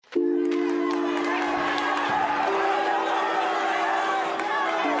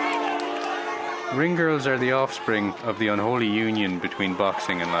Ring girls are the offspring of the unholy union between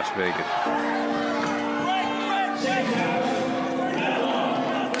boxing and Las Vegas.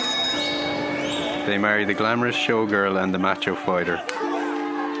 They marry the glamorous showgirl and the macho fighter.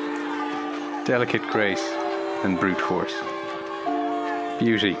 Delicate grace and brute force.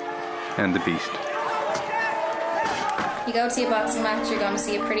 Beauty and the beast. You go to see a boxing match, you're going to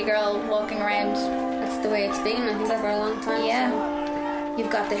see a pretty girl walking around. That's the way it's been, I think, for a long time. Yeah.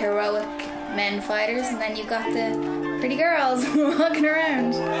 You've got the heroic men fighters, and then you've got the pretty girls walking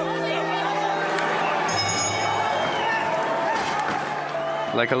around.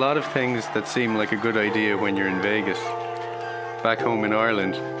 Like a lot of things that seem like a good idea when you're in Vegas, back home in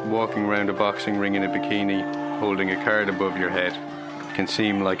Ireland, walking around a boxing ring in a bikini, holding a card above your head, can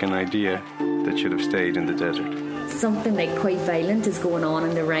seem like an idea that should have stayed in the desert. Something like quite violent is going on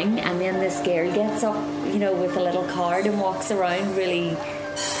in the ring, and then this girl gets up, you know, with a little card and walks around, really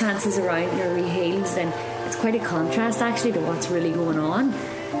prances around in her wee heels, and it's quite a contrast actually to what's really going on.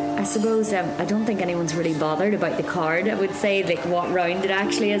 I suppose I don't think anyone's really bothered about the card. I would say like what round it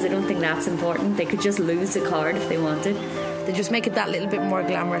actually is. I don't think that's important. They could just lose the card if they wanted. They just make it that little bit more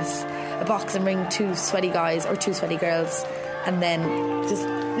glamorous. A boxing ring, 2 sweaty guys or 2 sweaty girls, and then just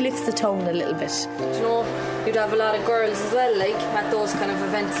lifts the tone a little bit. You know, you'd have a lot of girls as well, like at those kind of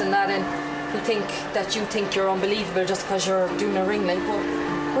events and that, and you think you're unbelievable just because you're doing a ring, like, but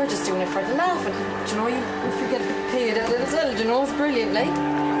we're just doing it for the laugh, and you know, if you get paid at it as well, you know, it's brilliant, like.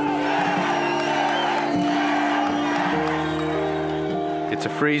 It's a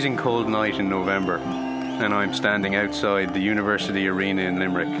freezing cold night in November, and I'm standing outside the University Arena in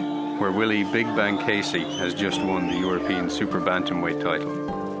Limerick, where Willie Big Bang Casey has just won the European Super Bantamweight title.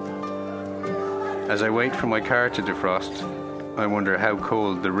 As I wait for my car to defrost, I wonder how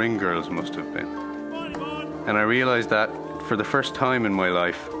cold the ring girls must have been. And I realise that, for the first time in my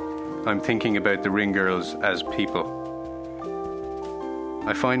life, I'm thinking about the ring girls as people.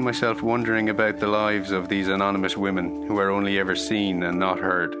 I find myself wondering about the lives of these anonymous women who are only ever seen and not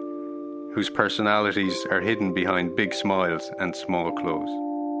heard, whose personalities are hidden behind big smiles and small clothes.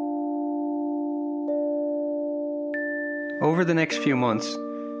 Over the next few months,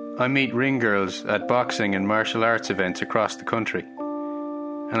 I meet ring girls at boxing and martial arts events across the country,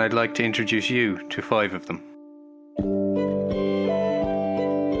 and I'd like to introduce you to 5 of them.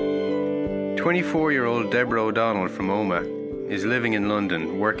 24-year-old Deborah O'Donnell from Omagh is living in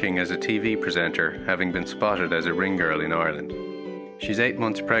London, working as a TV presenter, having been spotted as a ring girl in Ireland. She's 8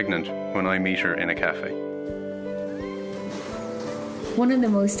 months pregnant when I meet her in a cafe. One of the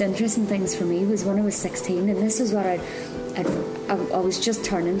most interesting things for me was when I was 16, and this was what I was just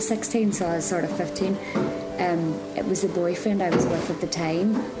turning 16, so I was sort of 15. It was the boyfriend I was with at the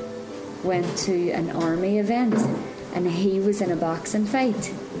time went to an army event, and he was in a boxing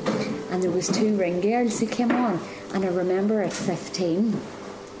fight, and there was 2 ring girls who came on, and I remember at 15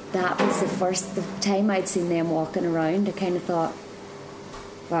 that was the time I'd seen them walking around. I kind of thought,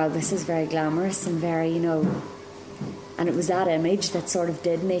 wow, this is very glamorous and very, you know, and it was that image that sort of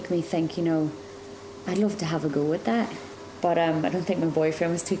did make me think, you know, I'd love to have a go at that. But I don't think my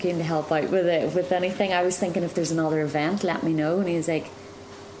boyfriend was too keen to help out with anything. I was thinking, if there's another event, let me know. And he was like,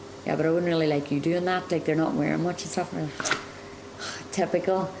 yeah, but I wouldn't really like you doing that, like they're not wearing much and stuff. And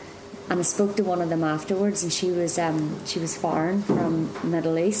typical. And I spoke to one of them afterwards, and she was foreign from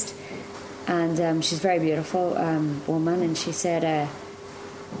Middle East, and she's a very beautiful woman, and she said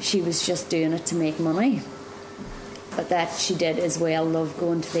she was just doing it to make money, but that she did as well love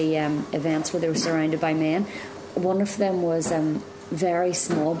going to the events where they were surrounded by men. One of them was very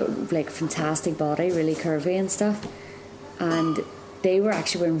small but like fantastic body, really curvy and stuff, and they were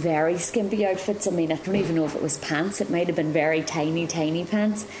actually wearing very skimpy outfits. I mean, I don't even know if it was pants. It might have been very tiny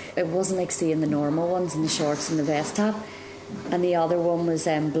pants. It wasn't like seeing the normal ones in the shorts and the vest top. And the other one was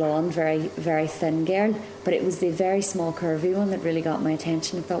blonde, very, very thin girl. But it was the very small curvy one that really got my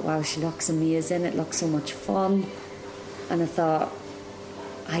attention. I thought, wow, she looks amazing. It looks so much fun. And I thought,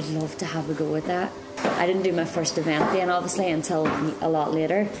 I'd love to have a go at that. I didn't do my first event then, obviously, until a lot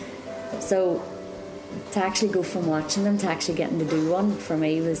later. So to actually go from watching them to actually getting to do one, for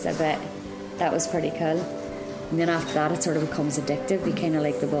me, was that was pretty cool. And then after that, it sort of becomes addictive. You kind of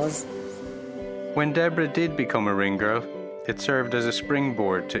like the buzz. When Deborah did become a ring girl, it served as a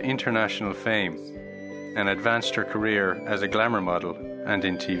springboard to international fame and advanced her career as a glamour model and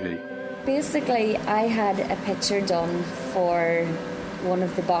in TV. Basically, I had a picture done for one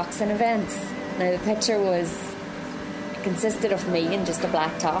of the boxing events. Now, the picture consisted of me in just a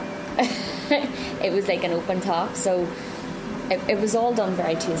black top. It was like an open top, so it was all done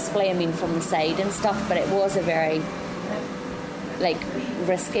very tastefully, I mean, from the side and stuff, but it was a very, like,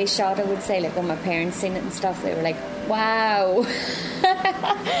 risky shot, I would say. Like when my parents seen it and stuff, they were like, wow.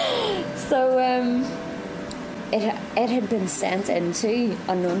 So it had been sent into,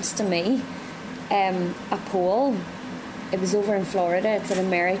 unknowns to me, a poll. It was over in Florida. It's an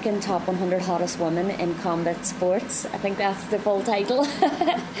American top 100 hottest women in combat sports. I think that's the full title.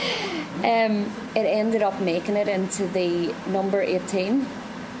 It ended up making it into the number 18.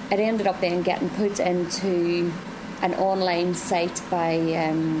 It ended up then getting put into an online site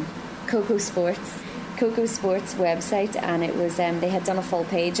by Coco Sports website, and it was they had done a full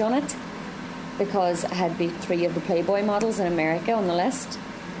page on it because it had been 3 of the Playboy models in America on the list.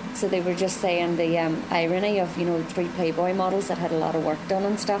 So they were just saying the irony of, 3 Playboy models that had a lot of work done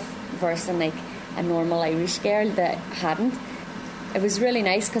and stuff versus like a normal Irish girl that hadn't. It was really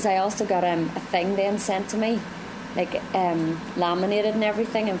nice because I also got a thing then sent to me, like laminated and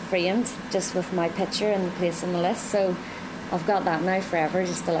everything and framed just with my picture and place on the list. So I've got that now forever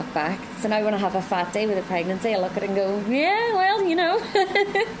just to look back. So now when I have a fat day with a pregnancy, I look at it and go, yeah, well, you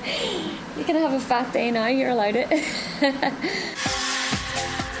can have a fat day now, you're allowed it.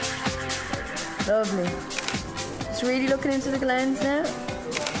 Lovely. Just really looking into the glands now.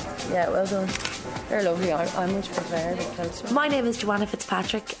 Yeah, well done. They're lovely. I much prefer the closer. My name is Joanna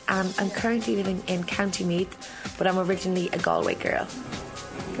Fitzpatrick and I'm currently living in County Meath, but I'm originally a Galway girl.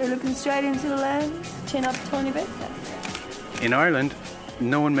 You're looking straight into the lens, chin up a tiny bit. In Ireland,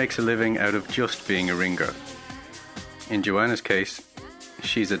 no one makes a living out of just being a ring girl. In Joanna's case,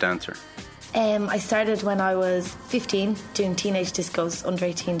 she's a dancer. I started when I was 15 doing teenage discos, under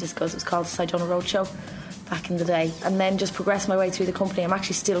 18 discos. It was called Sidona Roadshow back in the day, and then just progressed my way through the company. I'm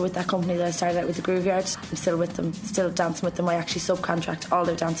actually still with that company that I started out with, the Grooveyard. I'm still with them, still dancing with them. I actually subcontract all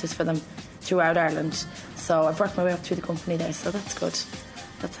their dancers for them throughout Ireland. So I've worked my way up through the company there, so that's good.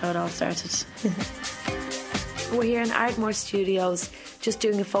 That's how it all started. We're here in Ardmore Studios just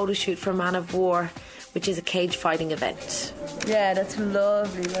doing a photo shoot for Man of War, which is a cage fighting event. Yeah, that's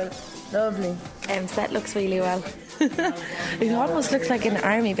lovely. Lovely. Set looks really well. It almost looks like an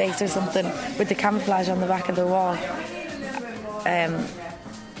army base or something with the camouflage on the back of the wall.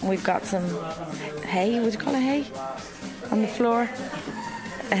 We've got some hay, would you call it hay? On the floor.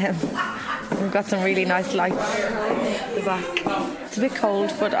 We've got some really nice lights at the back. It's a bit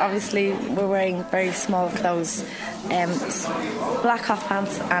cold, but obviously we're wearing very small clothes. Black hot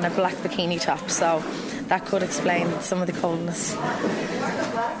pants and a black bikini top, so that could explain some of the coldness.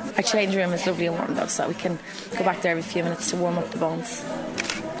 Our change room is lovely and warm though, so we can go back there every few minutes to warm up the bones.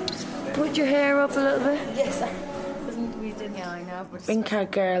 Just put your hair up a little bit. Yes, sir. We didn't. Yeah, I know. Ring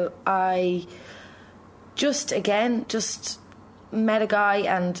card girl, I just met a guy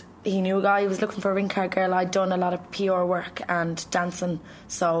and he knew a guy who was looking for a ring card girl. I'd done a lot of PR work and dancing,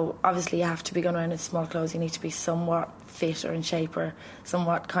 so obviously you have to be going around in small clothes. You need to be somewhat fit or in shape or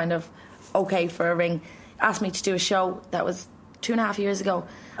somewhat kind of okay for a ring. Asked me to do a show that was 2.5 years ago.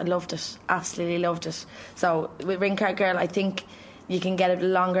 I loved it, absolutely loved it. So with ring card girl, I think you can get a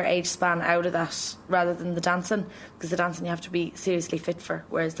longer age span out of that rather than the dancing, because the dancing you have to be seriously fit for,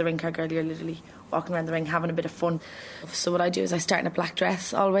 whereas the ring card girl, you're literally walking around the ring having a bit of fun. So what I do is I start in a black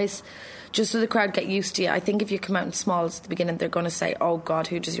dress always, just so the crowd get used to you. I think if you come out in smalls at the beginning, they're going to say, oh God,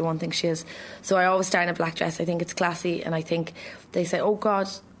 who does your one think she is? So I always start in a black dress. I think it's classy, and I think they say, oh God,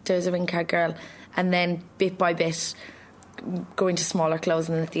 there's a ring card girl, and then bit by bit go into smaller clothes,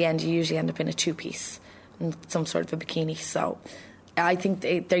 and then at the end you usually end up in a 2-piece and some sort of a bikini. So I think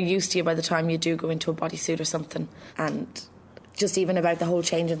they're used to you by the time you do go into a bodysuit or something. And just even about the whole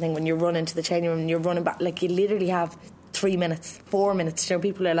changing thing, when you run into the changing room and you're running back, like you literally have 3 minutes, 4 minutes. You know,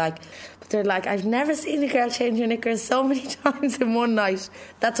 people are like, but they're like, I've never seen a girl change her knickers so many times in one night.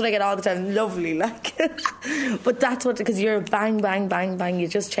 That's what I get all the time. Lovely, like. But that's what, because you're bang, bang, bang, bang, you're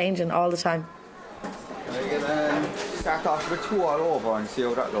just changing all the time. Start off with 2 all over and see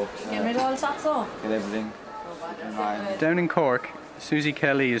how that looks. Get rid of all the tops off. Get everything. Down in Cork, Susie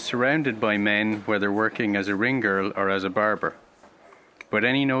Kelly is surrounded by men, whether working as a ring girl or as a barber. But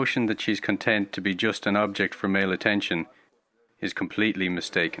any notion that she's content to be just an object for male attention is completely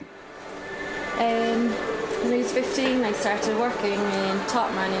mistaken. When I was 15, I started working in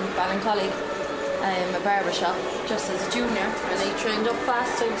Topman in Ballincollig, a barber shop, just as a junior, and I trained up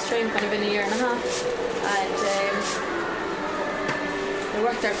fast. I was trained kind of in 1.5 years, and I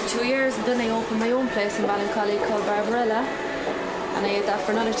worked there for 2 years, and then I opened my own place in Ballincollig called Barbarella, and I did that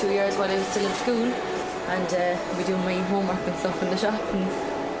for another 2 years while I was still in school, and I'd be doing my homework and stuff in the shop, and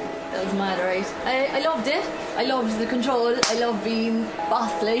that was mad, right? I loved it. I loved the control. I loved being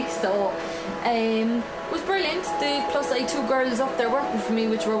boss-like, so it was brilliant. Plus I had 2 girls up there working for me,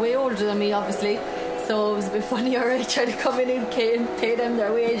 which were way older than me, obviously, so So it was a bit funny, alright, trying to come in and pay them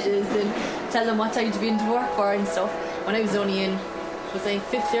their wages and tell them what time to be into work for and stuff. When I was only in, was I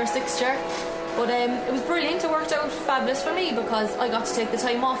 5th year, 6th year? But it was brilliant. It worked out fabulous for me because I got to take the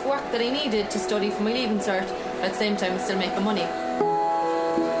time off work that I needed to study for my leaving cert. At the same time, still making money.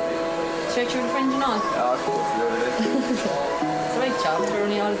 Straight through the fringe and all. Yeah, of course. It's the right job. They're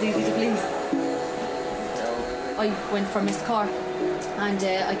only all as easy to please. I went for Miss Cork and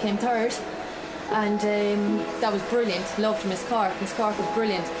I came third. And that was brilliant. Loved Miss Cork. Miss Cork was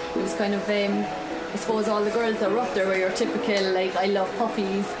brilliant. It was kind of, I suppose all the girls that were up there were your typical, like, I love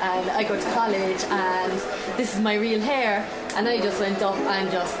puppies and I go to college and this is my real hair. And I just went up and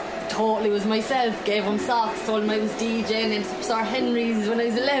just totally was myself. Gave them socks, told them I was DJing in Sir Henry's when I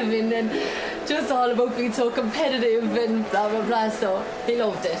was 11 and just all about being so competitive and blah blah blah. So they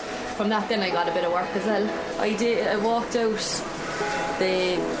loved it. From that then I got a bit of work as well. I walked out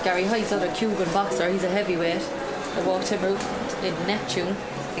the Gary Heights other Cuban boxer, he's a heavyweight. I walked him out in Neptune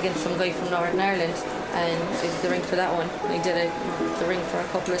against some guy from Northern Ireland and I did the ring for that one. I did the ring for a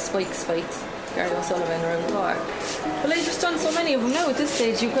couple of Spikes fights, Gary O'Sullivan around the car. Well, I've just done so many of them now at this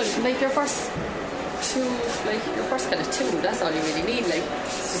stage. You could, like, your first kind of two, that's all you really need, like.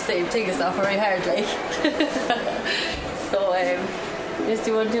 It's just say take us off right hard, like. So just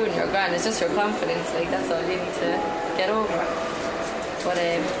do one, two and you're grand. It's just your confidence, like, that's all you need to get over. But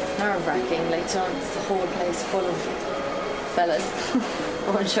nerve-wracking, like, John, it's the whole place full of fellas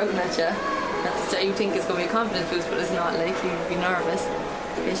going shouting at you. That's, you think it's going to be a confidence boost, but it's not. Like, you'd be nervous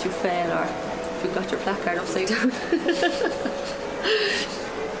in case you fail or if you've got your placard upside down.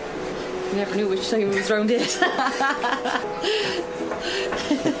 You never knew which time it was round it.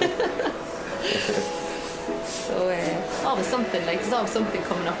 So always something, like, there's always something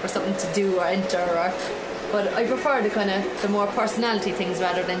coming up or something to do or enter or. But I prefer the more personality things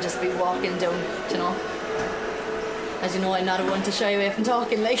rather than just be walking down, you know. As you know, I'm not a one to shy away from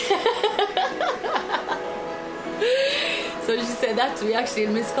talking, like. So she said that to me actually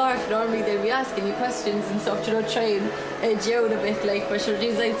in Miss Cork. Normally they'd be asking you questions and stuff, you know, try and edge you out a bit, like, but sure,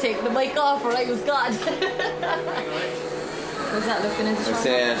 geez, I'd take the mic off or I was God. Was that looking into short?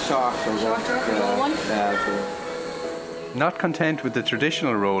 It's shorter, one? Yeah, sure. Not content with the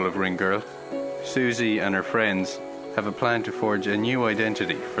traditional role of ring girl, Susie and her friends have a plan to forge a new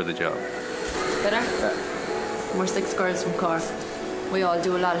identity for the job. Better? Yeah. We're 6 girls from Cork. We all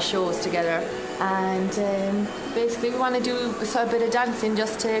do a lot of shows together and basically we want to do a bit of dancing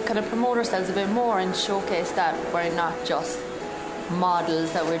just to kind of promote ourselves a bit more and showcase that we're not just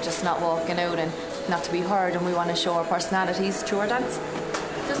models, that we're just not walking out and not to be heard, and we want to show our personalities through our dance.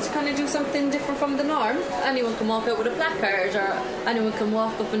 Just to kind of do something different from the norm. Anyone can walk out with a placard or anyone can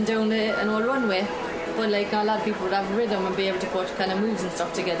walk up and down an old runway, but like not a lot of people would have rhythm and be able to put kind of moves and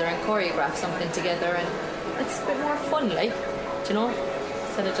stuff together and choreograph something together, and it's a bit more fun, like, do you know,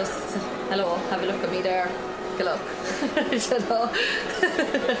 instead of just hello, have a look at me there, good luck. You know.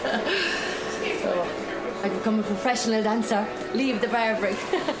 So I become a professional dancer, leave the barbering.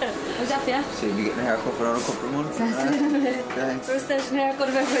 How's that for you? So you'll be getting a haircut for another couple of months. Thanks. First session haircut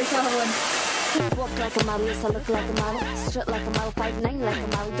I've ever got one. Walk like a model, yes, I look like a model. Strut like a model, 5'9" like a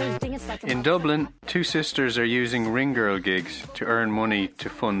model. Do things like a model. In Dublin, 2 sisters are using ring girl gigs to earn money to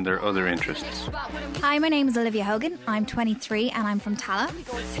fund their other interests. Hi, my name is Olivia Hogan. I'm 23 and I'm from Tala.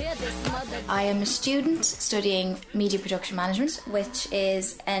 I am a student studying media production management, which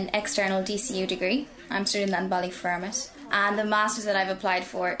is an external DCU degree. I'm studying that in Ballyfermot. And the master's that I've applied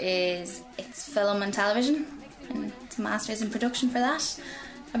for it's film and television. And it's a master's in production for that.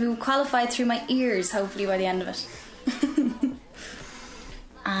 I'll be qualified through my ears, hopefully, by the end of it.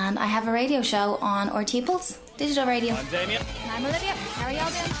 And I have a radio show on RT Pulse, digital radio. I'm Damien. And I'm Olivia. How are y'all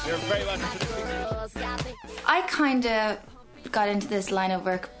doing? You're very welcome to this week's. I kind of got into this line of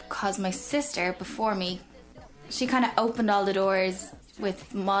work because my sister, before me, she kind of opened all the doors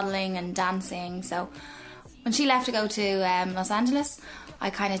with modelling and dancing. So when she left to go to Los Angeles, I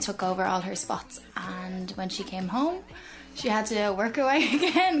kind of took over all her spots. And when she came home, she had to work away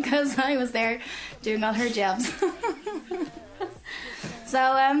again because I was there doing all her jobs.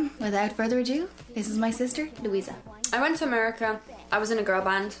 So without further ado, this is my sister, Louisa. I went to America. I was in a girl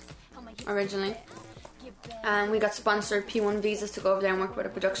band originally, and we got sponsored P1 visas to go over there and work with a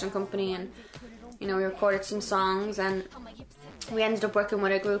production company, and you know, we recorded some songs, and we ended up working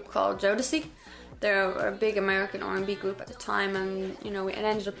with a group called Jodeci. They're a big American R&B group at the time, and you know, it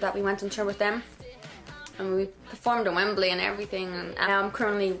ended up that we went on tour with them, and we performed in Wembley and everything. And now I'm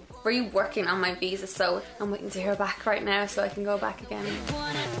currently reworking on my visa, so I'm waiting to hear back right now so I can go back again.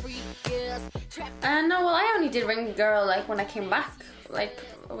 And no, well, I only did Ring Girl like when I came back. Like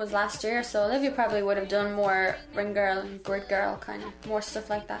it was last year, so Olivia probably would have done more ring girl and grid girl, kind of more stuff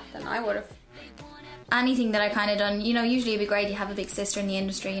like that than I would have. Anything that I kind of done, you know, usually it'd be great, you have a big sister in the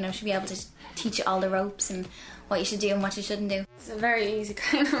industry, you know, she'd be able to teach you all the ropes and what you should do and what you shouldn't do. It's a very easy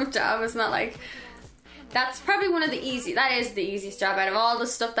kind of job. It's not like, that's probably that is the easiest job out of all the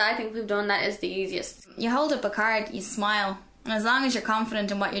stuff that I think we've done. That is the easiest. You hold up a card, you smile, and as long as you're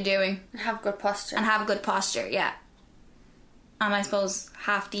confident in what you're doing and have good posture, yeah, and I suppose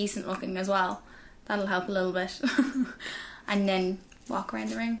half decent looking as well, that'll help a little bit. And then walk around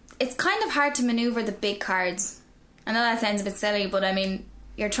the ring. It's kind of hard to maneuver the big cards. I know that sounds a bit silly, but I mean,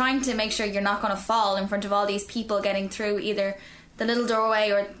 you're trying to make sure you're not going to fall in front of all these people getting through either the little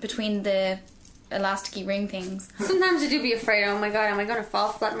doorway or between the elasticy ring things. Sometimes I do be afraid, oh my god, am I going to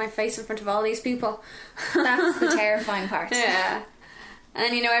fall flat on my face in front of all these people? That's the terrifying part. Yeah. And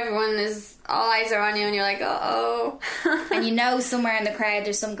then, you know, all eyes are on you and you're like, uh-oh. And you know somewhere in the crowd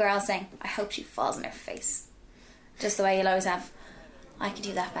there's some girl saying, I hope she falls on her face. Just the way you'll always have, I could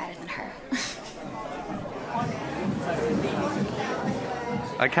do that better than her.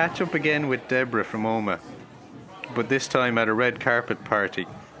 I catch up again with Deborah from Oma, but this time at a red carpet party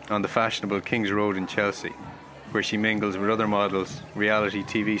on the fashionable King's Road in Chelsea, where she mingles with other models, reality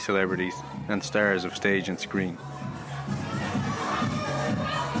TV celebrities and stars of stage and screen.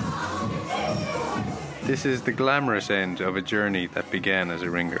 This is the glamorous end of a journey that began as a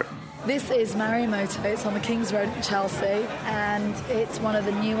ring girl. This is Marimoto. It's on the King's Road in Chelsea, and it's one of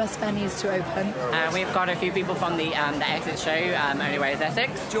the newest venues to open. We've got a few people from the exit show, Only Way is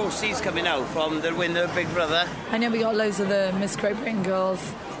Essex. Josie's coming out from the winner of Big Brother. I know we got loads of the Miss Great Britain girls,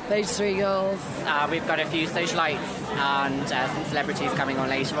 Stage 3 girls. We've got a few socialites and some celebrities coming on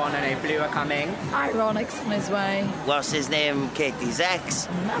later on. I know Blue are coming. Ironic's on his way. What's his name? Katie's ex.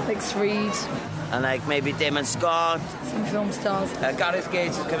 Alex Reid. And like maybe Damon Scott. Some film stars. Gareth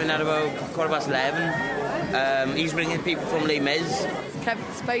Gates is coming out about 11:15. He's bringing people from Les Mis. Kevin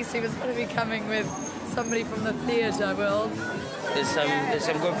Spacey was going to be coming with somebody from the theatre world. There's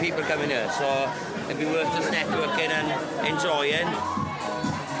some good people coming here, so it'd be worth just networking and enjoying.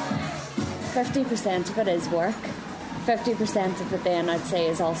 50% of it is work. 50% of it then I'd say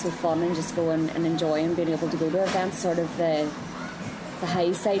is also fun and just going and enjoying being able to go to events, sort of the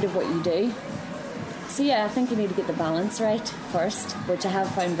high side of what you do. So yeah, I think you need to get the balance right first, which I have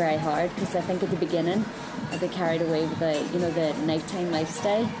found very hard because I think at the beginning I'd be carried away with the nighttime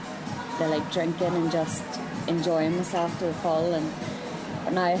lifestyle, the like drinking and just enjoying myself to the full,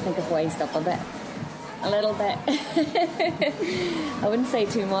 but now I think I've wised up a little bit. I wouldn't say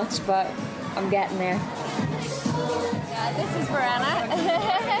too much, but I'm getting there. Yeah, this is Verena,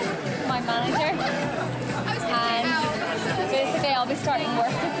 my manager. And basically I'll be starting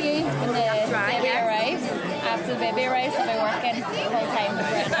work with you when the baby arrives. After the baby arrives, I'll be working full time with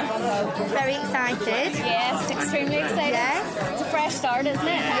Verena. So. Very excited. Yes, extremely excited. Yes. It's a fresh start, isn't it?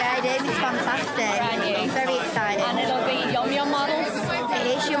 Yeah, it is. It's fantastic. Brand new. Very excited. And it'll be Yum Yum models. It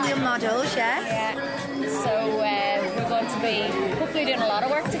is Yum Yum models, yes. Yeah. So we're going to be hopefully doing a lot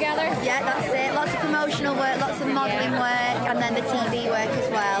of work together. Yeah, that's it. Lots of promotional work, lots of modelling work, and then the TV work as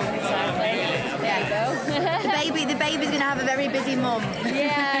well. Exactly. Yeah. The baby's going to have a very busy mum.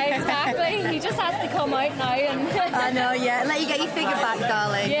 Yeah, exactly. He just has to come out now and I know, yeah. And let you get your figure back,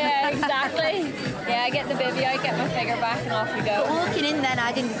 darling. Yeah, exactly. Yeah, I get the baby out, get my figure back, and off we go. But walking in then,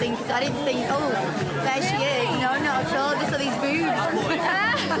 I didn't think, oh, there she is. No, not at all. Just all these boobs.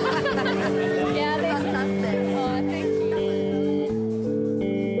 Yeah, they're fantastic. Oh, thank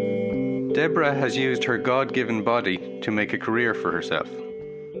you. Deborah has used her God-given body to make a career for herself.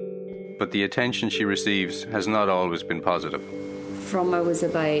 But the attention she receives has not always been positive. From I was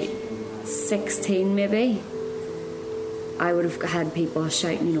about 16 maybe, I would have had people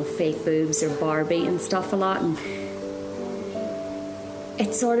shouting, fake boobs or Barbie and stuff a lot, and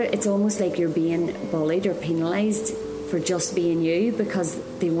it's almost like you're being bullied or penalised for just being you because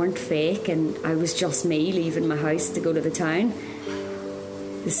they weren't fake and I was just me leaving my house to go to the town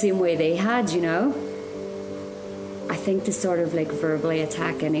the same way they had, I think to sort of like verbally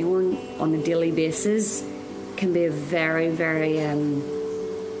attack anyone on a daily basis can be a very, very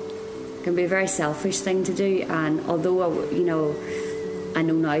selfish thing to do. And although I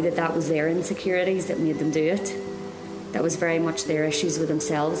know now that was their insecurities that made them do it, that was very much their issues with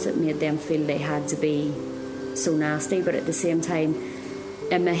themselves that made them feel they had to be so nasty. But at the same time,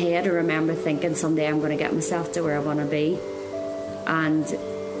 in my head, I remember thinking someday I'm going to get myself to where I want to be, and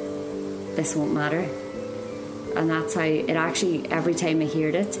this won't matter. And that's how it actually, every time I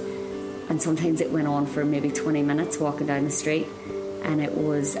heard it, and sometimes it went on for maybe 20 minutes walking down the street, and it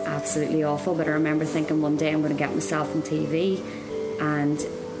was absolutely awful. But I remember thinking one day I'm going to get myself on TV and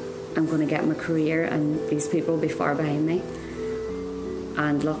I'm going to get my career and these people will be far behind me.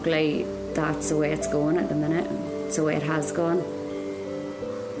 And luckily, that's the way it's going at the minute. It's the way it has gone.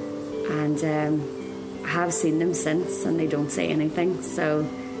 And I have seen them since and they don't say anything. So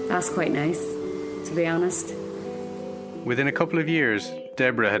that's quite nice, to be honest. Within a couple of years,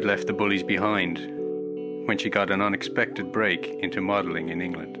 Deborah had left the bullies behind when she got an unexpected break into modelling in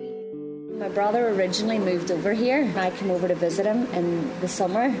England. My brother originally moved over here. I came over to visit him in the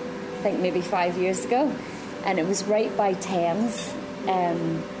summer, I think maybe 5 years ago. And it was right by Thames,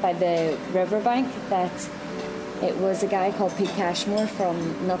 by the riverbank, that it was a guy called Pete Cashmore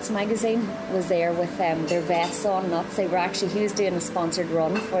from Nuts magazine was there with their vests on, Nuts. He was doing a sponsored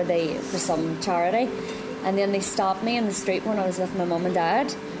run for some charity. And then they stopped me in the street when I was with my mum and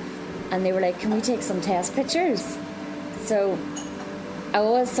dad. And they were like, can we take some test pictures? So I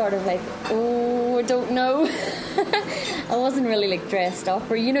was sort of like, oh, I don't know. I wasn't really like dressed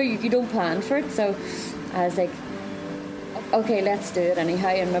up or, you don't plan for it. So I was like, okay, let's do it anyhow.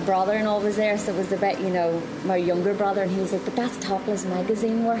 And my brother-in-law was there, so it was a bit, my younger brother, and he was like, but that's topless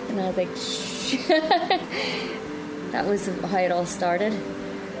magazine work. And I was like, shh. That was how it all started.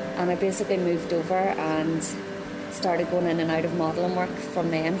 And I basically moved over and started going in and out of modelling work from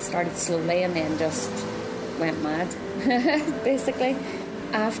then. Started slowly and then just went mad, basically.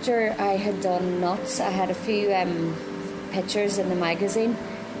 After I had done Nuts, I had a few pictures in the magazine.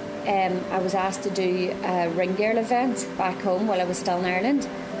 I was asked to do a Ring Girl event back home while I was still in Ireland.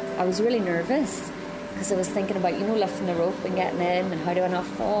 I was really nervous because I was thinking about, lifting the rope and getting in and how do I not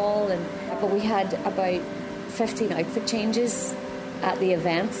fall. But we had about 15 outfit changes at the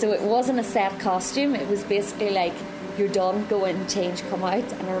event, so it wasn't a set costume. It was basically like, you're done, go in, change, come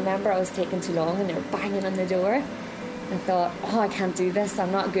out. And I remember I was taking too long and they were banging on the door. I thought, I can't do this,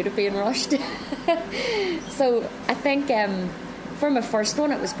 I'm not good at being rushed. So I think for my first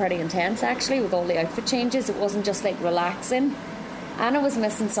one it was pretty intense actually, with all the outfit changes. It wasn't just like relaxing, and I was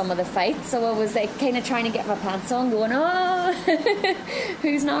missing some of the fights, so I was like kind of trying to get my pants on, going,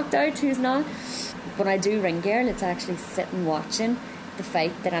 who's knocked out, who's not. When I do Ring Girl, it's actually sitting watching the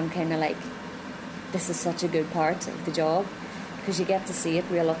fight that I'm kind of like, this is such a good part of the job, because you get to see it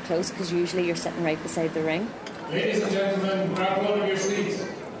real up close, because usually you're sitting right beside the ring. Ladies and gentlemen, grab hold of your seats,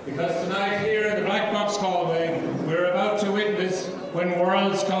 because tonight here in the Black Box Hallway, we're about to witness When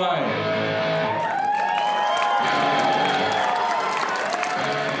Worlds Collide.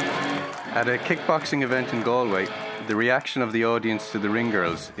 At a kickboxing event in Galway, the reaction of the audience to the Ring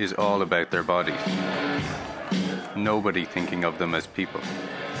Girls is all about their bodies. Nobody thinking of them as people.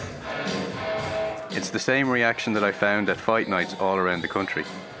 It's the same reaction that I found at fight nights all around the country.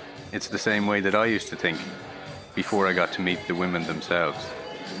 It's the same way that I used to think before I got to meet the women themselves.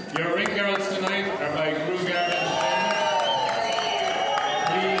 Your Ring Girls tonight are by Grugard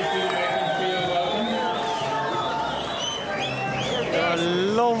and please do make them feel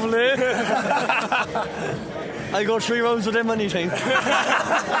welcome. Lovely. I'll go 3 rounds with them anytime.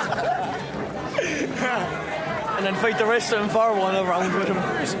 And then fight the rest of them for 1 round with them.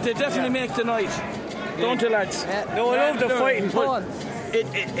 They definitely make the night. Don't they, lads? No, I love the fighting, but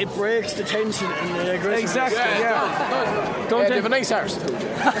it breaks the tension and the aggression. Exactly, yeah. Don't they have a nice arse?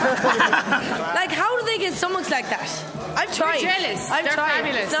 Like, how do they get stomachs like that? I've tried. They're jealous. I've They're tried.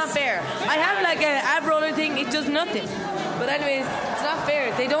 fabulous. It's not fair. I have like an ab roller thing. It does nothing. But anyways, it's not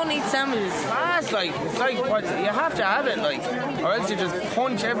fair. They don't eat sandwiches. It's like what you have to have it, like, or else you just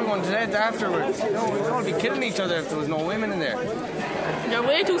punch everyone to death afterwards. We'd all be killing each other if there was no women in there. You're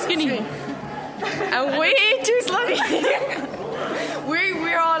way too skinny. And way too slutty.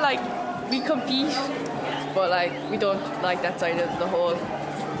 We're all like, we compete, but like we don't like that side of the whole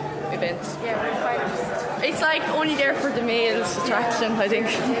event. Yeah, we're fighters. It's like only there for the male's attraction, I think.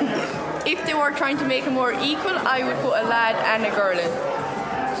 If they were trying to make it more equal, I would put a lad and a girl in.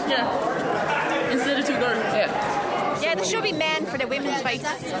 Yeah. Instead of 2 girls. Yeah. Yeah, there should be men for the women's fights.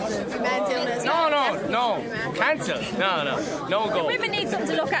 No. Cancel. No go. Women need something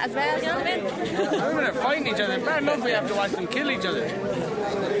to look at as well, you know what I mean? Women are fighting each other. Bad enough we have to watch them kill each other. I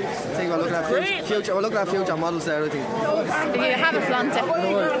think we're looking at future models there, I think. You have a flaunt it. That's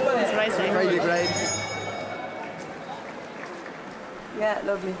what I say. Really great. Yeah,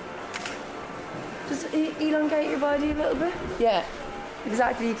 lovely. Just elongate your body a little bit. Yeah,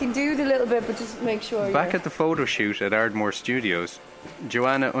 exactly. You can do it a little bit, but just make sure. Back at the photo shoot at Ardmore Studios,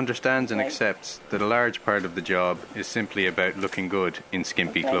 Joanna understands and accepts that a large part of the job is simply about looking good in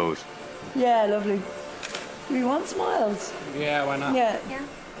skimpy clothes. Yeah, lovely. We want smiles. Yeah, why not? Yeah.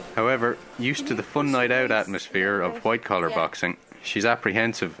 However, used to the fun night out atmosphere of white-collar boxing, she's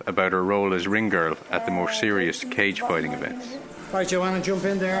apprehensive about her role as ring girl at the more serious cage fighting events. Right, Joanna, jump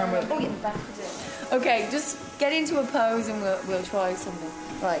in there. And we'll... Okay, just get into a pose and we'll try something.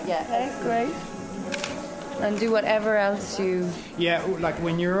 Right, yeah. Okay, great. And do whatever else you... Yeah, like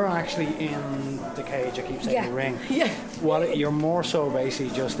when you're actually in the cage, I keep saying the ring. Yeah. What you're more so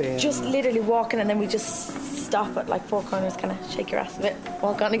basically just in... Just literally walking, and then we just stop at like four corners, kind of shake your ass a bit,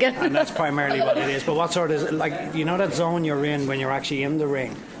 walk on again. And that's primarily what it is. But what sort of... Like, you know that zone you're in when you're actually in the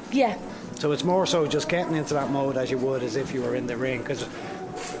ring? Yeah. So it's more so just getting into that mode as you would as if you were in the ring, because...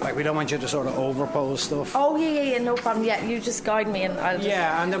 Like, we don't want you to sort of overpose stuff. Oh, yeah, no problem. Yeah, you just guide me and I'll just...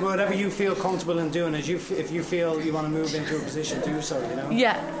 Yeah, and then whatever you feel comfortable in doing, if you feel you want to move into a position, do so, you know?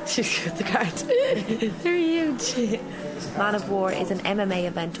 Yeah, she's got the card. They're huge. Man of War is an MMA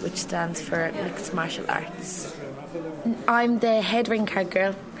event which stands for Mixed Martial Arts. I'm the head ring card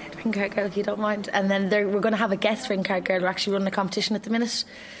girl. If you don't mind. And then we're going to have a guest ring card girl. We're actually running a competition at the minute,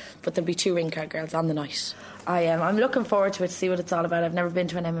 but there'll be 2 ring card girls on the night. I'm looking forward to it, to see what it's all about. I've never been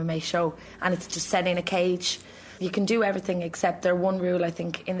to an MMA show, and it's just set in a cage. You can do everything except there's one rule, I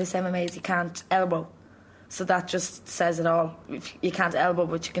think, in this MMA is you can't elbow. So that just says it all. You can't elbow,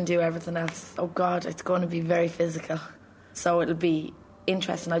 but you can do everything else. Oh God, it's going to be very physical. So it'll be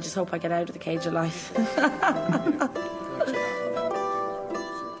interesting. I just hope I get out of the cage alive.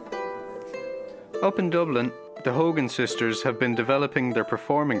 Up in Dublin, the Hogan sisters have been developing their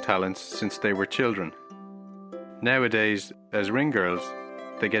performing talents since they were children. Nowadays, as ring girls,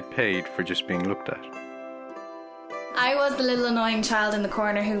 they get paid for just being looked at. I was the little annoying child in the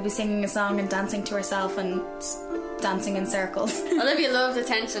corner who would be singing a song and dancing to herself and dancing in circles. Olivia loved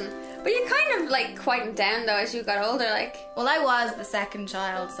attention. But you kind of like quietened down though as you got older, like. Well, I was the second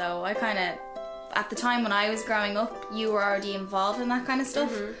child, so I kind of, at the time when I was growing up, you were already involved in that kind of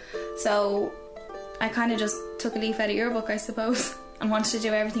stuff. Mm-hmm. So I kind of just took a leaf out of your book, I suppose, and wanted to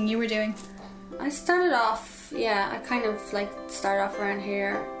do everything you were doing. I started off, I kind of like started off around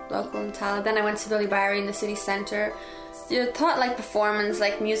here, local in Tala. Then I went to Billy Barry in the city centre. You taught like performance,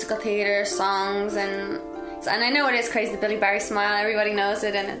 like musical theatre, songs, and I know it is crazy, the Billy Barry smile, everybody knows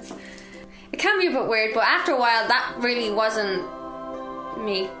it, and it can be a bit weird, but after a while that really wasn't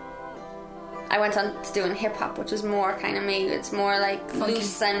me. I went on to doing hip hop, which is more kind of me. It's more like funky.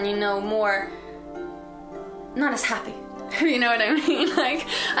 Loose and more not as happy. You know what I mean? Like,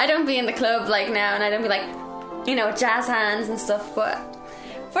 I don't be in the club like now, and I don't be like, jazz hands and stuff, but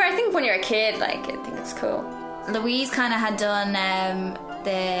I think when you're a kid, like, I think it's cool. Louise kind of had done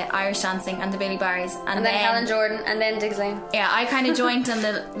the Irish dancing and the Billy Barrys, and then Helen Jordan, and then Dig Zane. Yeah, I kind of joined on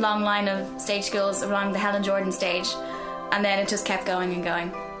the long line of stage schools along the Helen Jordan stage, and then it just kept going and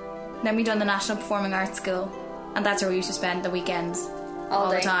going. Then we done the National Performing Arts School, and that's where we used to spend the weekends all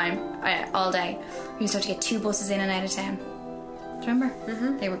the time, all day. We used to have to get 2 buses in and out of town. Do you remember?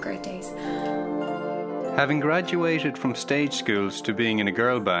 Mm-hmm. They were great days. Having graduated from stage schools to being in a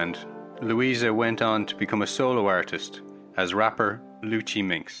girl band, Louisa went on to become a solo artist as rapper Lucci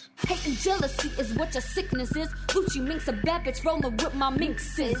Minx. Hate and jealousy is what your sickness is. Lucci Minx, a bad bitch rolling with my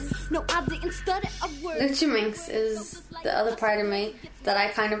minxes. No, I didn't study a word. Lucci Minx is the other part of me that I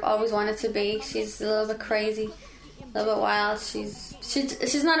kind of always wanted to be. She's a little bit crazy, a little bit wild.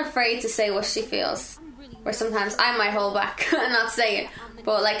 She's not afraid to say what she feels. Where sometimes I might hold back and not say it.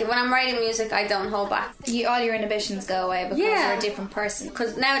 But like when I'm writing music, I don't hold back. All your inhibitions go away because you're a different person.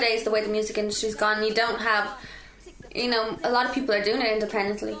 Because nowadays, the way the music industry's gone, you don't have, a lot of people are doing it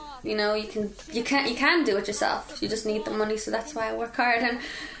independently. You can do it yourself. You just need the money, so that's why I work hard and,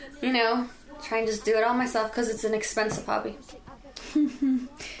 try and just do it all myself because it's an expensive hobby.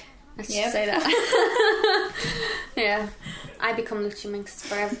 Let's just say that. Yeah. I become Lucci Minx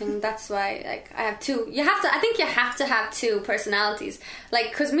for everything. That's why, like, I have 2. I think you have to have 2 personalities. Like,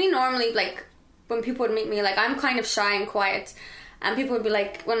 because me normally, like, when people would meet me, like, I'm kind of shy and quiet. And people would be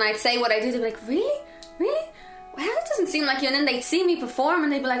like, when I'd say what I do, they'd be like, really? Really? Wow, that doesn't seem like you. And then they'd see me perform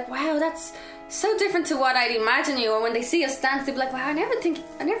and they'd be like, wow, that's so different to what I'd imagine you. Or when they see us dance, they'd be like, wow, I never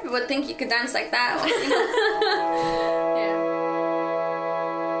would think you could dance like that. Yeah.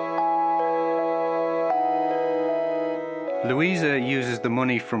 Louisa uses the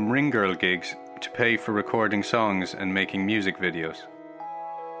money from ring girl gigs to pay for recording songs and making music videos.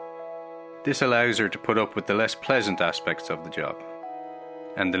 This allows her to put up with the less pleasant aspects of the job.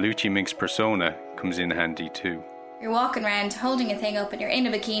 And the Lucci Minx persona comes in handy too. You're walking around holding a thing up and you're in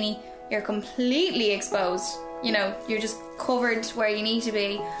a bikini, you're completely exposed. You're just covered where you need to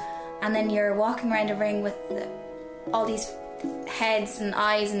be, and then you're walking around a ring with all these heads and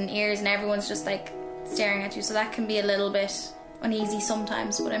eyes and ears and everyone's just like staring at you, so that can be a little bit uneasy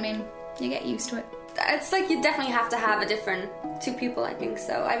sometimes, but I mean, you get used to it. it's like you definitely have to have a different two people, I think.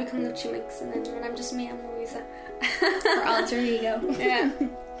 So I become the two mix, and then when I'm just me, I'm Louisa. Or alter ego. Yeah.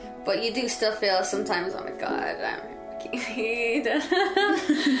 But you do still feel sometimes, oh my god, I'm bikini.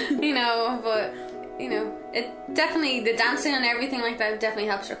 You know, but you know, it definitely, the dancing and everything like that definitely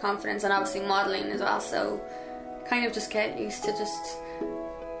helps your confidence, and obviously modelling as well. So kind of just get used to just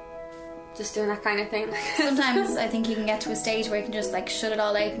doing that kind of thing. Sometimes I think you can get to a stage where you can just like shut it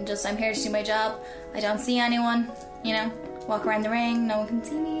all out and just, I'm here to do my job. I don't see anyone, you know, walk around the ring, no one can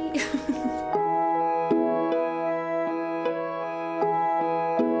see me.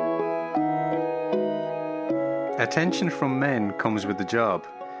 Attention from men comes with the job,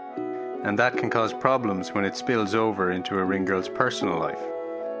 and that can cause problems when it spills over into a ring girl's personal life.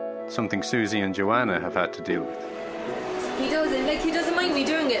 Something Susie and Joanna have had to deal with. He doesn't mind me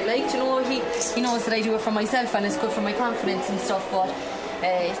doing it, like, you know, he knows that I do it for myself and it's good for my confidence and stuff, but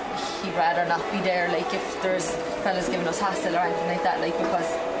he'd rather not be there, like, if there's fellas giving us hassle or anything like that, like, because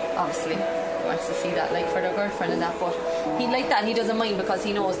obviously he wants to see that, like, for their girlfriend and that, but he'd like that, and he doesn't mind because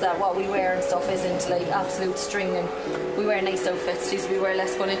he knows that what we wear and stuff isn't, like, absolute string, and we wear nice outfits. Jeez, we wear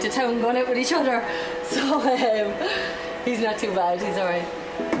less going into town, going out with each other, so he's not too bad, he's alright.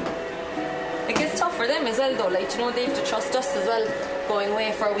 It gets tough for them as well though, like, you know, they have to trust us as well, going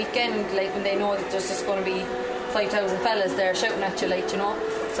away for a weekend, like, when they know that there's just going to be 5,000 fellas there shouting at you, like, you know,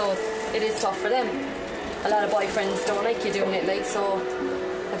 so it is tough for them. A lot of boyfriends don't like you doing it, like, so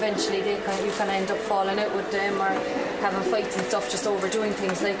eventually you kind of end up falling out with them or having fights and stuff just over doing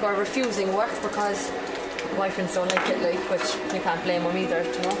things, like, or refusing work because boyfriends don't like it, like, which you can't blame them either,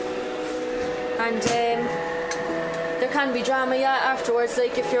 you know. And there can be drama, afterwards,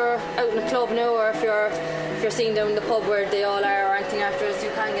 like if you're out in a club now, or if you're seen down in the pub where they all are or anything afterwards,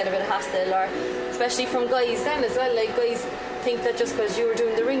 you can get a bit of hassle, or especially from guys then as well, like, guys think that just because you were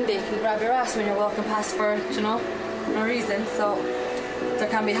doing the ring they can grab your ass when you're walking past for, you know, no reason, so there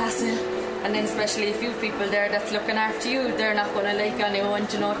can be hassle. And then especially if you've people there that's looking after you, they're not going to like anyone,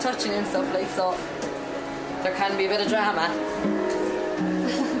 you know, touching and stuff, like, so there can be a bit of drama.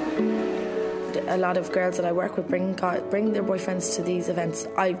 A lot of girls that I work with bring their boyfriends to these events.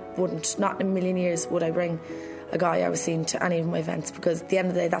 I wouldn't, not in a million years would I bring a guy I was seeing to any of my events, because at the end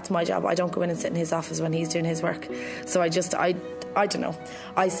of the day that's my job. I don't go in and sit in his office when he's doing his work, so I don't know,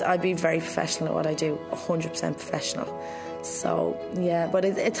 I'd be very professional at what I do, 100% professional. So yeah, but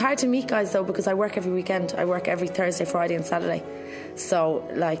it's hard to meet guys though, because I work every weekend. I work every Thursday, Friday and Saturday, so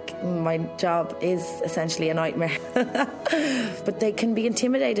like my job is essentially a nightmare. But they can be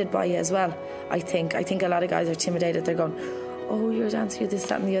intimidated by you as well. I think a lot of guys are intimidated. They're going, oh, you're a dancer, you're this,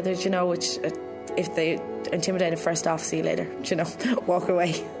 that and the other, you know, which if they intimidated, first off, see you later, you know, walk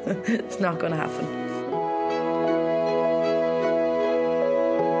away. It's not going to happen.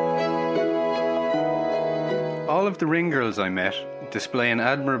 All of the ring girls I met display an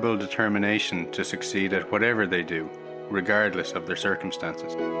admirable determination to succeed at whatever they do, regardless of their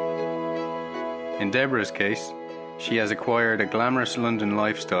circumstances. In Deborah's case, she has acquired a glamorous London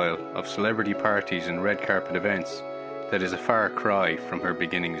lifestyle of celebrity parties and red carpet events that is a far cry from her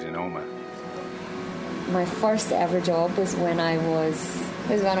beginnings in Omagh. My first ever job was when I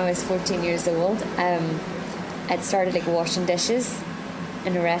was 14 years old. I'd started like washing dishes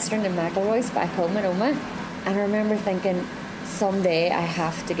in a restaurant in McElroy's back home in Omagh. And I remember thinking, someday I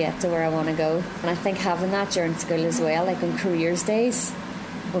have to get to where I want to go. And I think having that during school as well, like on careers days,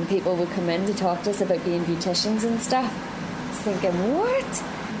 when people would come in to talk to us about being beauticians and stuff, I was thinking, what?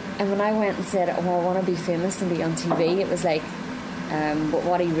 And when I went and said, oh, I want to be famous and be on TV, it was like, but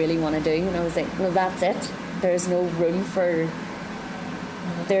what do you really want to do? And I was like, well, that's it. There's no room for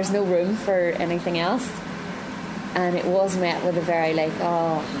anything else. And it was met with a very like,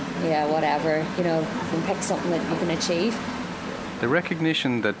 oh, yeah, whatever, you know, and pick something that you can achieve. The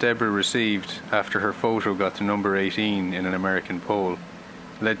recognition that Deborah received after her photo got to number 18 in an American poll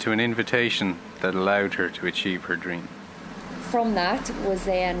led to an invitation that allowed her to achieve her dream. From that was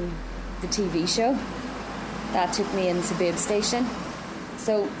then the TV show. That took me into Babe Station.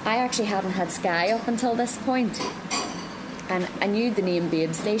 So I actually hadn't had Sky up until this point. And I knew the name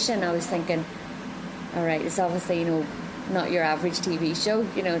Babe Station. I was thinking, all right, it's obviously, you know, not your average TV show.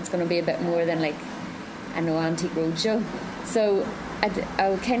 You know, it's going to be a bit more than like, I know, Antique Roadshow. So I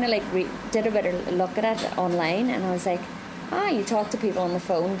kind of like did a bit of look at it online, and I was like, you talk to people on the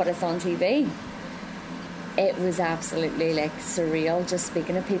phone, but it's on TV. It was absolutely like surreal just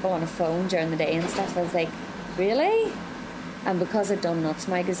speaking to people on a phone during the day and stuff. I was like, really? And because I'd done Nuts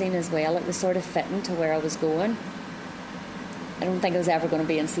magazine as well, it was sort of fitting to where I was going. I don't think I was ever going to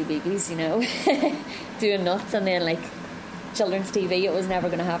be in CBeebies, you know, doing Nuts and then like children's TV. It was never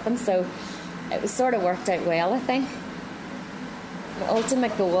going to happen. So it was sort of worked out well, I think. My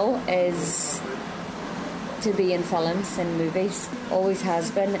ultimate goal is to be in films and movies. Always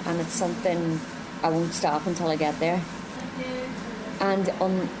has been, and it's something I won't stop until I get there. And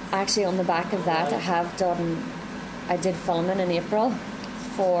on the back of that, I did filming in April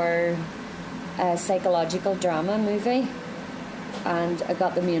for a psychological drama movie, and I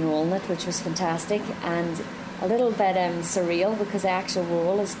got the main role in it, which was fantastic and a little bit surreal because the actual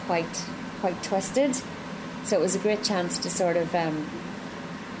role is quite twisted. So it was a great chance to sort of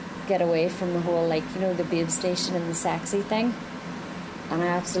get away from the whole, like, you know, the babe station and the sexy thing. And I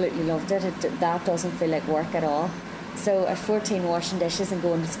absolutely loved it. That doesn't feel like work at all. So at 14, washing dishes and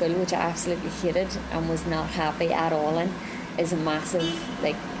going to school, which I absolutely hated and was not happy at all in, is a massive,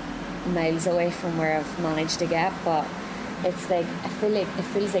 like, miles away from where I've managed to get. But it's like, I feel like it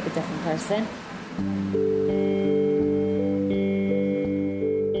feels like a different person.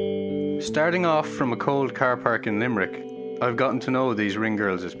 Starting off from a cold car park in Limerick, I've gotten to know these ring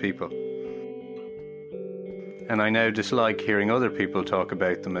girls as people. And I now dislike hearing other people talk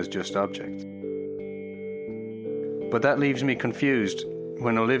about them as just objects. But that leaves me confused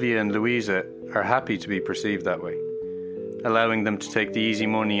when Olivia and Louisa are happy to be perceived that way, allowing them to take the easy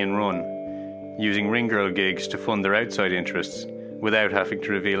money and run, using ring girl gigs to fund their outside interests without having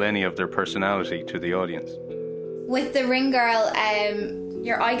to reveal any of their personality to the audience. With the ring girl,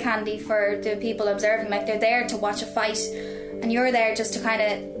 you're eye candy for the people observing. Like, they're there to watch a fight, and you're there just to kind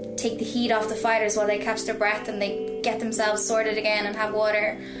of take the heat off the fighters while they catch their breath and they get themselves sorted again and have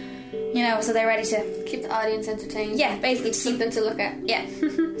water, you know, so they're ready to keep the audience entertained. Yeah, basically something to look at. Yeah.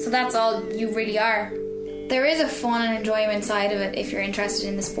 So that's all you really are. There is a fun and enjoyment side of it if you're interested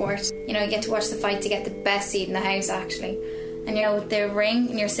in the sport. You know, you get to watch the fight to get the best seat in the house, actually. And you know, with the ring,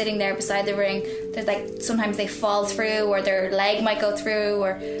 and you're sitting there beside the ring, there's like, sometimes they fall through, or their leg might go through,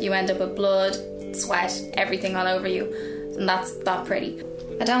 or you end up with blood, sweat, everything all over you. And that's that pretty.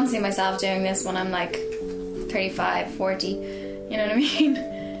 I don't see myself doing this when I'm like 35, 40, you know what I mean?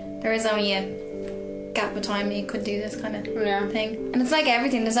 There is only a gap of time that you could do this kind of thing. And it's like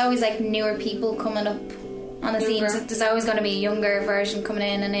everything, there's always like newer people coming up on the scene, so there's always going to be a younger version coming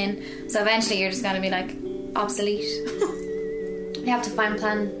in, so eventually you're just going to be like obsolete. You have to find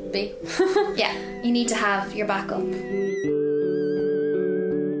plan B. Yeah, you need to have your backup.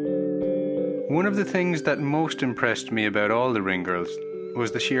 One of the things that most impressed me about all the ring girls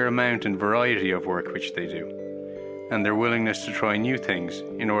was the sheer amount and variety of work which they do, and their willingness to try new things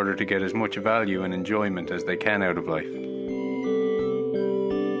in order to get as much value and enjoyment as they can out of life.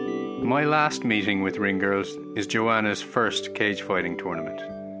 My last meeting with ring girls is Joanna's first cage fighting tournament,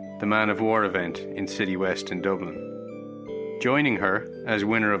 the Man of War event in City West in Dublin. Joining her as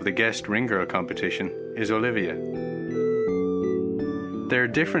winner of the guest ring girl competition is Olivia. Their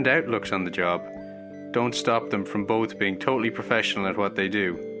different outlooks on the job don't stop them from both being totally professional at what they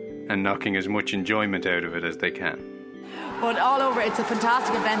do and knocking as much enjoyment out of it as they can. But all over, it's a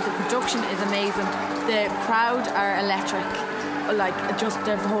fantastic event. The production is amazing. The crowd are electric. Like, just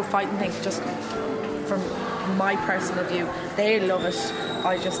the whole fighting thing, just from my personal view, they love it.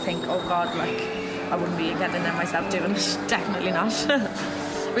 I just think, oh God, like, I wouldn't be getting in there myself doing it. Definitely not.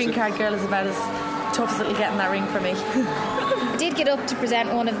 Ring card girl is about as tough as it'll get in that ring for me. I did get up to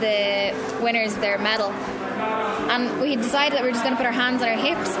present one of the winners their medal, and we decided that we were just going to put our hands on our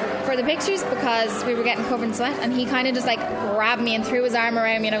hips for the pictures because we were getting covered in sweat, and he kind of just like grabbed me and threw his arm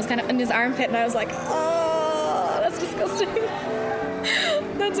around me, and I was kind of in his armpit, and I was like, oh, that's disgusting.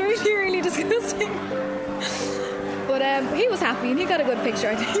 That's really, really disgusting. But he was happy and he got a good picture,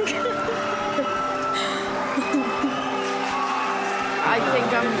 I think. I think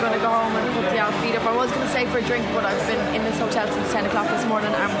I'm going to go home and put the feet up. I was going to stay for a drink, but I've been in this hotel since 10 o'clock this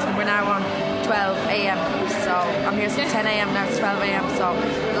morning, and we're now on 12 a.m. So I'm here since 10 a.m. now it's 12 a.m. So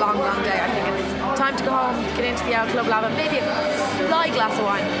long day. I think it's time to go home, get into the Out Club Lab, and maybe a slight glass of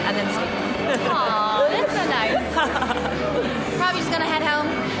wine, and then sleep. Aww, that's so nice. Probably just going to head home.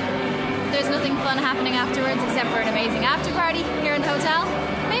 There's nothing fun happening afterwards except for an amazing after party here in the hotel.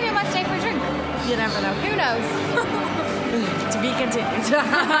 Maybe I might stay for a drink. You never know. Who knows? To be continued. ...